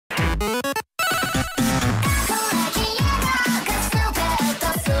Anarkee,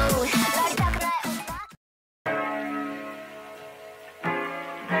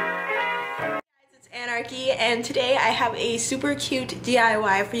 and today I have a super cute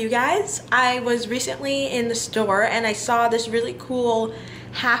DIY for you guys. I was recently in the store and I saw this really cool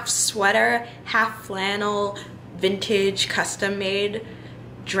half sweater, half flannel, vintage, custom made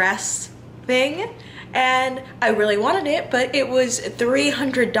dress thing, and I really wanted it, but it was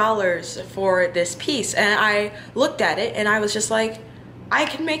 $300 for this piece, and I looked at it and I was just like, I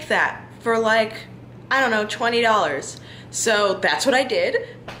can make that for like, I don't know, $20. So that's what I did,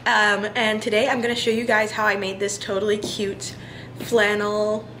 and today I'm going to show you guys how I made this totally cute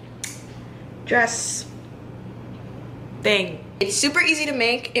flannel dress thing. It's super easy to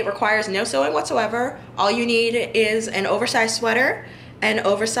make. It requires no sewing whatsoever. All you need is an oversized sweater, an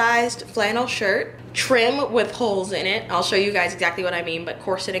oversized flannel shirt, trim with holes in it. I'll show you guys exactly what I mean, but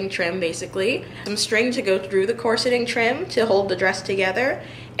corseting trim basically. Some string to go through the corseting trim to hold the dress together,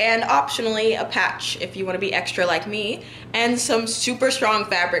 and optionally a patch if you want to be extra like me, and some super strong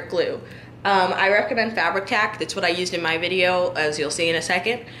fabric glue. I recommend Fabric Tack. That's what I used in my video, as you'll see in a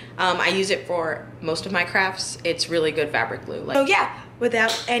second. I use it for most of my crafts. It's really good fabric glue. So yeah,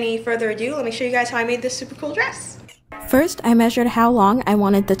 without any further ado, let me show you guys how I made this super cool dress. First, I measured how long I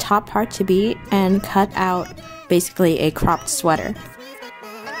wanted the top part to be and cut out basically a cropped sweater.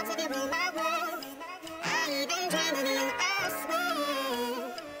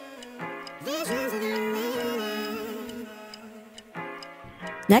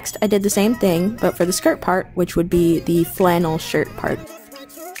 Next, I did the same thing, but for the skirt part, which would be the flannel shirt part.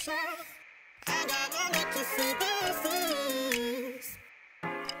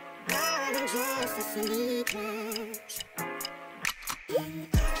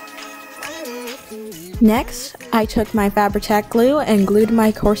 Next, I took my Fabric Tack glue and glued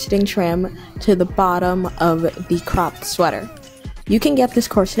my corseting trim to the bottom of the cropped sweater. You can get this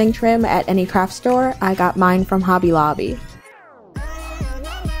corseting trim at any craft store. I got mine from Hobby Lobby.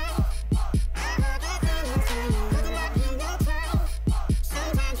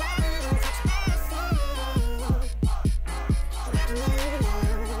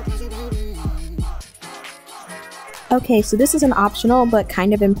 Okay, so this is an optional but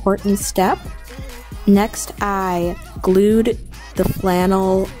kind of important step. Next, I glued the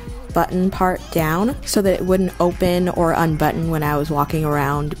flannel button part down so that it wouldn't open or unbutton when I was walking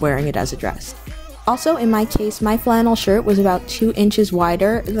around wearing it as a dress. Also, in my case, my flannel shirt was about 2 inches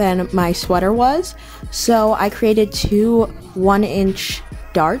wider than my sweater was, so I created two 1-inch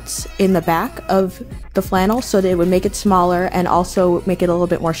darts in the back of the flannel so that it would make it smaller and also make it a little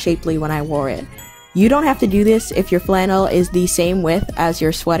bit more shapely when I wore it. You don't have to do this if your flannel is the same width as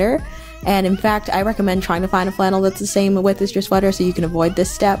your sweater, and in fact I recommend trying to find a flannel that's the same width as your sweater so you can avoid this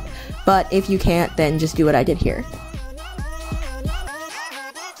step, but if you can't, then just do what I did here.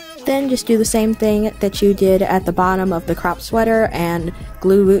 Then just do the same thing that you did at the bottom of the cropped sweater and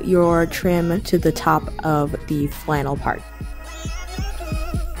glue your trim to the top of the flannel part.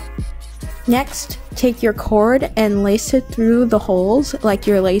 Next, take your cord and lace it through the holes like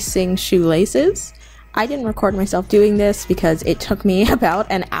you're lacing shoelaces. I didn't record myself doing this because it took me about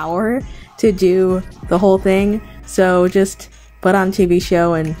an hour to do the whole thing, so just put on a TV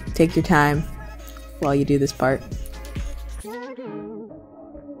show and take your time while you do this part.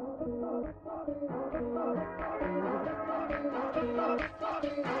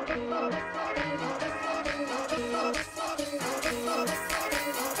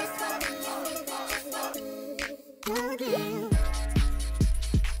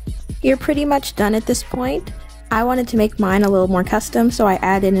 You're pretty much done at this point. I wanted to make mine a little more custom, so I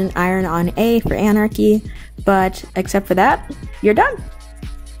added an iron-on A for Anarkee, but except for that, you're done.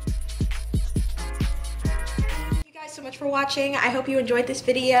 Thank you guys so much for watching. I hope you enjoyed this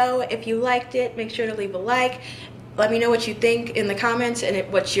video. If you liked it, make sure to leave a like. Let me know what you think in the comments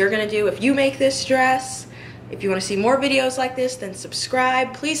and what you're gonna do if you make this dress. If you want to see more videos like this, then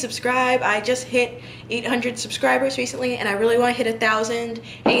subscribe. Please subscribe. I just hit 800 subscribers recently, and I really want to hit 1,000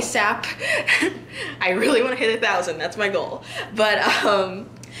 ASAP. I really want to hit 1,000. That's my goal. But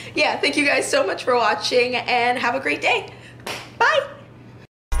yeah, thank you guys so much for watching, and have a great day.